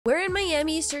We're in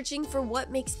Miami searching for what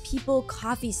makes people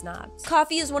coffee snobs.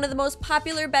 Coffee is one of the most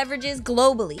popular beverages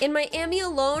globally. In Miami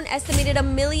alone, estimated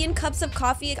 1 million cups of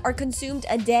coffee are consumed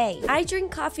a day. I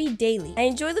drink coffee daily. I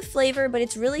enjoy the flavor, but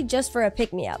it's really just for a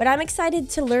pick-me-up. But I'm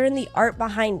excited to learn the art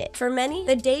behind it. For many,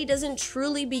 the day doesn't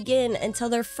truly begin until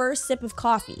their first sip of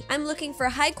coffee. I'm looking for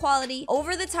high quality,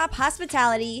 over-the-top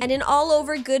hospitality, and an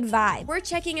all-over good vibe. We're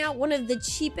checking out one of the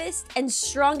cheapest and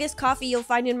strongest coffee you'll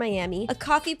find in Miami, a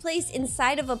coffee place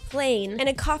inside of a plane, and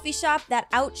a coffee shop that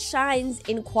outshines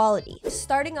in quality.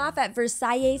 Starting off at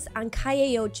Versailles on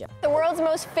Calle Ocho. The world's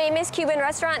most famous Cuban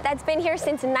restaurant that's been here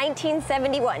since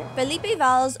 1971. Felipe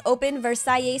Valls opened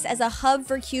Versailles as a hub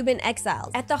for Cuban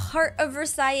exiles. At the heart of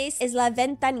Versailles is La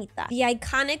Ventanita, the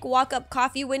iconic walk-up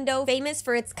coffee window famous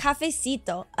for its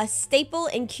cafecito, a staple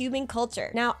in Cuban culture.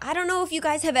 Now, I don't know if you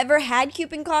guys have ever had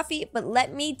Cuban coffee, but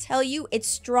let me tell you, it's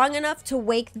strong enough to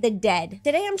wake the dead.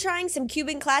 Today I'm trying some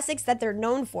Cuban classics that they're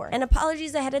known for, and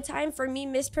apologies ahead of time for me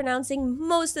mispronouncing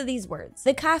most of these words.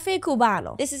 The Café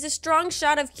Cubano. This is a strong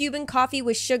shot of Cuban coffee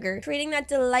with sugar, creating that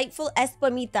delightful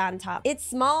espumita on top. It's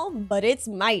small, but it's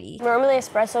mighty. Normally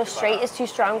espresso straight is too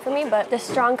strong for me, but the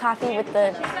strong coffee with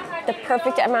the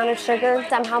perfect amount of sugar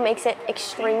somehow makes it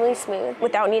extremely smooth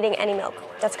without needing any milk.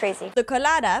 That's crazy. The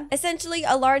colada, essentially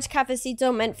a large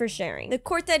cafecito meant for sharing. The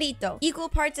cortadito, equal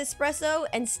parts espresso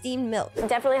and steamed milk. It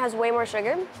definitely has way more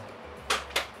sugar,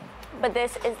 but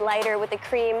this is lighter with the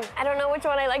cream. I don't know which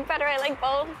one I like better. I like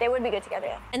both. They would be good together,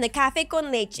 yeah. And the café con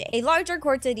leche, a larger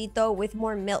cortadito with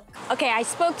more milk. Okay, I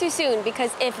spoke too soon because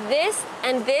if this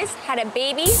and this had a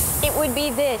baby, it would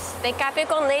be this. The café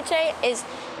con leche is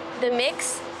the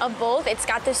mix of both. It's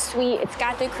got the sweet, it's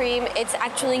got the cream. It's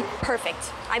actually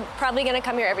perfect. I'm probably gonna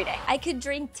come here every day. I could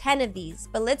drink 10 of these,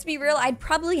 but let's be real, I'd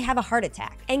probably have a heart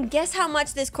attack. And guess how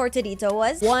much this cortadito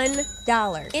was?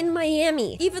 $1. In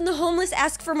Miami. Even the homeless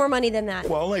ask for more money than that.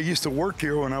 Well, I used to work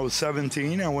here when I was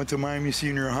 17. I went to Miami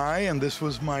Senior High, and this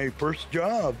was my first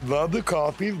job. Love the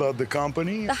coffee, love the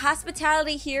company. The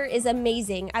hospitality here is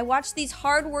amazing. I watched these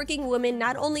hardworking women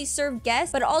not only serve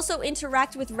guests, but also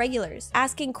interact with regulars,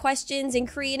 asking questions and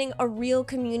creating a real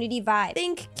community vibe.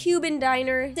 Think Cuban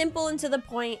diner, simple and to the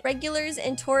point. Regulars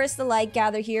and tourists alike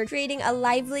gather here, creating a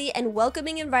lively and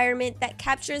welcoming environment that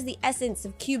captures the essence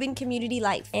of Cuban community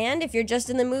life. And if you're just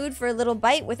in the mood for a little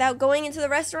bite without going into the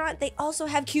restaurant, they also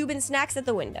have Cuban snacks at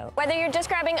the window. Whether you're just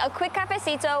grabbing a quick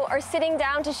cafecito or sitting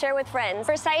down to share with friends,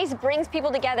 Versailles brings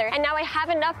people together, and now I have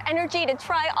enough energy to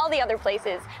try all the other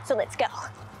places. So let's go.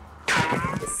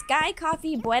 Sky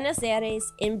Coffee Buenos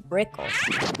Aires in Brickell.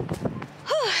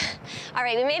 All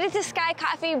right, we made it to Sky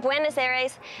Coffee Buenos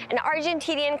Aires, an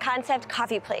Argentinian concept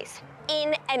coffee place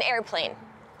in an airplane.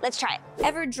 Let's try it.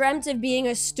 Ever dreamt of being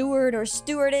a steward or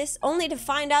stewardess only to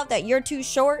find out that you're too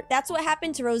short? That's what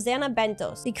happened to Rosana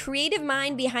Bentos, the creative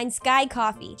mind behind Sky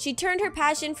Coffee. She turned her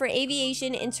passion for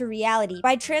aviation into reality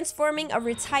by transforming a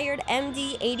retired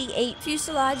MD-88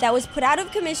 fuselage that was put out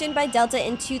of commission by Delta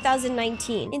in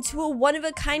 2019 into a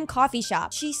one-of-a-kind coffee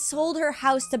shop. She sold her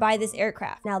house to buy this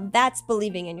aircraft. Now that's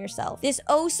believing in yourself. This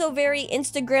oh-so-very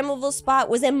Instagrammable spot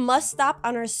was a must-stop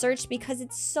on our search because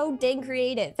it's so dang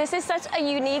creative. This is such a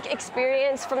unique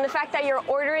experience, from the fact that you're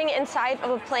ordering inside of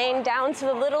a plane down to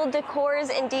the little decors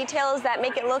and details that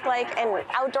make it look like an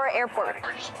outdoor airport.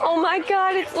 Oh my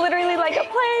God, it's literally like a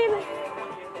plane.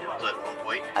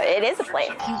 It is a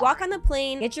plane. You walk on the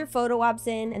plane, get your photo ops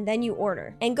in, and then you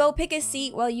order. And go pick a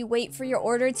seat while you wait for your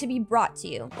order to be brought to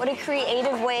you. What a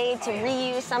creative way to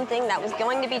reuse something that was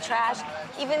going to be trashed,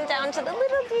 even down to the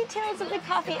little details of the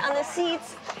coffee on the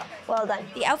seats. Well done.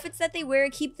 The outfits that they wear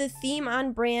keep the theme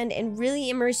on brand and really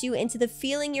immerse you into the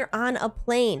feeling you're on a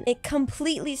plane. It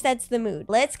completely sets the mood.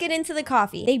 Let's get into the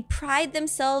coffee. They pride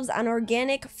themselves on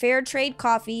organic, fair trade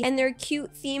coffee and their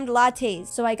cute themed lattes,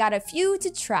 so I got a few to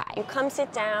try. You come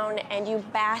sit down and you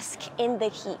bask in the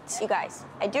heat. You guys,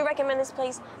 I do recommend this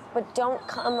place, but don't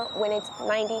come when it's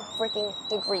 90 freaking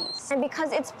degrees. And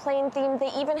because it's plane themed,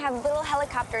 they even have little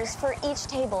helicopters for each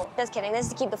table. Just kidding, this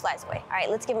is to keep the flies away. All right,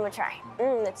 let's give them a try.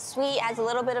 It's sweet, adds a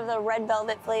little bit of the red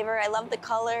velvet flavor. I love the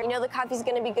color. You know the coffee's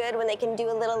gonna be good when they can do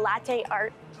a little latte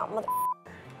art. Oh, mother.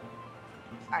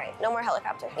 All right, no more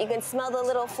helicopter. You can smell the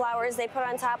little flowers they put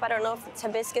on top. I don't know if it's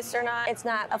hibiscus or not. It's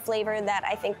not a flavor that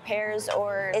I think pairs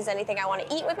or is anything I want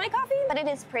to eat with my coffee, but it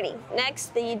is pretty.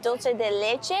 Next, the dulce de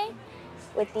leche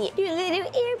with the little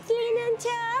airplane on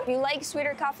top. If you like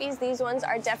sweeter coffees, these ones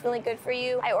are definitely good for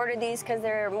you. I ordered these because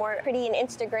they're more pretty and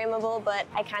Instagrammable, but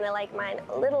I kind of like mine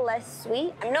a little less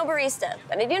sweet. I'm no barista,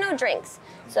 but I do know drinks.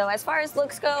 So as far as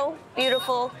looks go,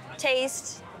 beautiful,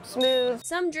 taste, smooth.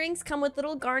 Some drinks come with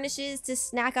little garnishes to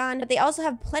snack on, but they also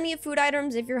have plenty of food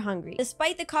items if you're hungry.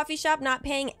 Despite the coffee shop not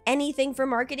paying anything for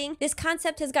marketing, this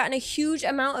concept has gotten a huge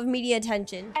amount of media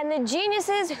attention. And the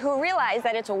geniuses who realized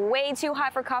that it's way too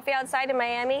hot for coffee outside in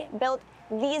Miami built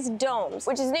these domes,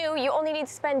 which is new. You only need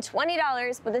to spend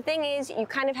 $20, but the thing is, you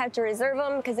kind of have to reserve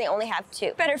them because they only have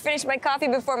 2. Better finish my coffee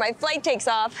before my flight takes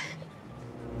off.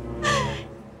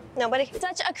 Nobody?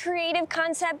 Such a creative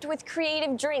concept with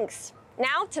creative drinks.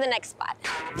 Now to the next spot.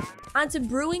 On to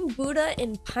Brewing Buddha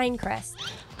in Pinecrest.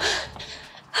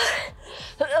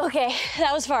 Okay,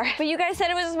 that was far. But you guys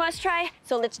said it was a must try,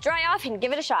 so let's dry off and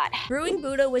give it a shot. Brewing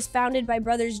Buddha was founded by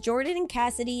brothers Jordan and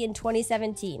Cassidy in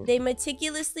 2017. They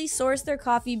meticulously source their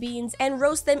coffee beans and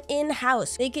roast them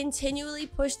in-house. They continually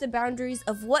push the boundaries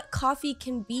of what coffee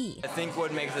can be. I think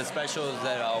what makes it special is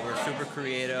that we're super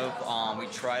creative. We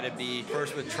try to be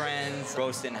first with trends,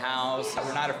 roast in-house.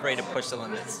 We're not afraid to push the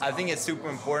limits. I think it's super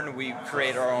important we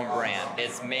create our own brand.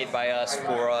 It's made by us,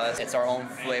 for us. It's our own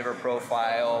flavor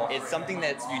profile. It's something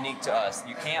that's unique to us.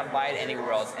 You can't buy it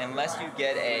anywhere else. Unless you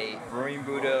get a Brewing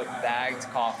Buddha bagged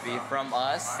coffee from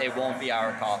us, it won't be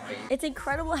our coffee. It's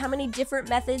incredible how many different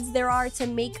methods there are to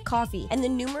make coffee and the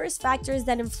numerous factors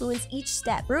that influence each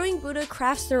step. Brewing Buddha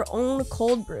crafts their own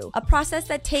cold brew, a process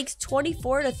that takes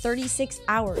 24 to 36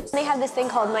 hours. They have this thing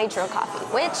called nitro coffee,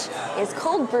 which is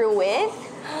cold brew with,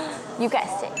 you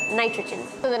guessed it, nitrogen.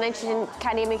 So the nitrogen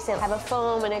kind of makes it have a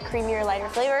foam and a creamier, lighter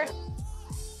flavor.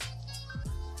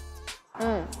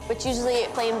 Which usually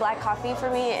plain black coffee for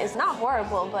me is not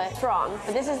horrible, but strong.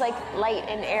 But this is like light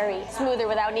and airy, smoother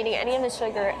without needing any of the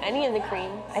sugar, any of the cream.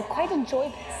 I quite enjoy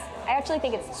this. I actually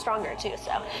think it's stronger too,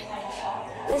 so.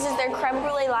 This is their creme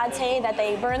brulee latte that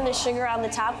they burn the sugar on the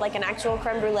top like an actual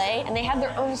creme brulee, and they have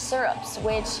their own syrups,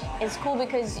 which is cool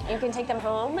because you can take them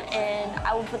home, and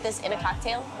I will put this in a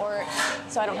cocktail, or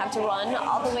so I don't have to run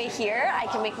all the way here. I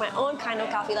can make my own kind of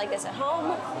coffee like this at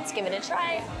home. Let's give it a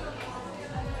try.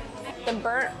 The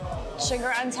burnt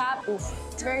sugar on top, oof,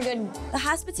 it's very good. The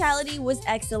hospitality was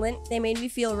excellent. They made me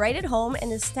feel right at home,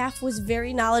 and the staff was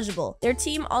very knowledgeable. Their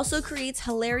team also creates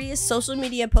hilarious social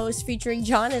media posts featuring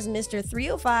John as Mr.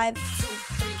 305.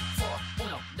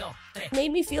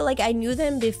 Made me feel like I knew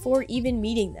them before even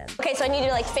meeting them. Okay, so I need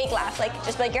to like fake laugh, like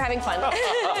just like you're having fun. A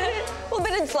little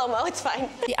bit in slow-mo, it's fine.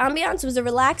 The ambiance was a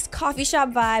relaxed coffee shop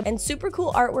vibe and super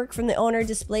cool artwork from the owner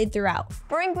displayed throughout.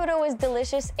 Brewing Buddha was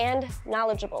delicious and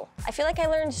knowledgeable. I feel like I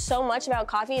learned so much about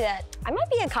coffee that I might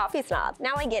be a coffee snob.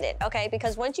 Now I get it, okay?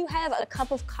 Because once you have a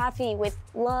cup of coffee with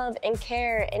love and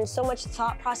care and so much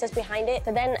thought process behind it,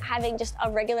 to then having just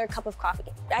a regular cup of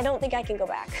coffee, I don't think I can go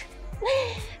back.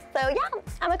 So yeah,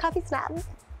 I'm a coffee snob.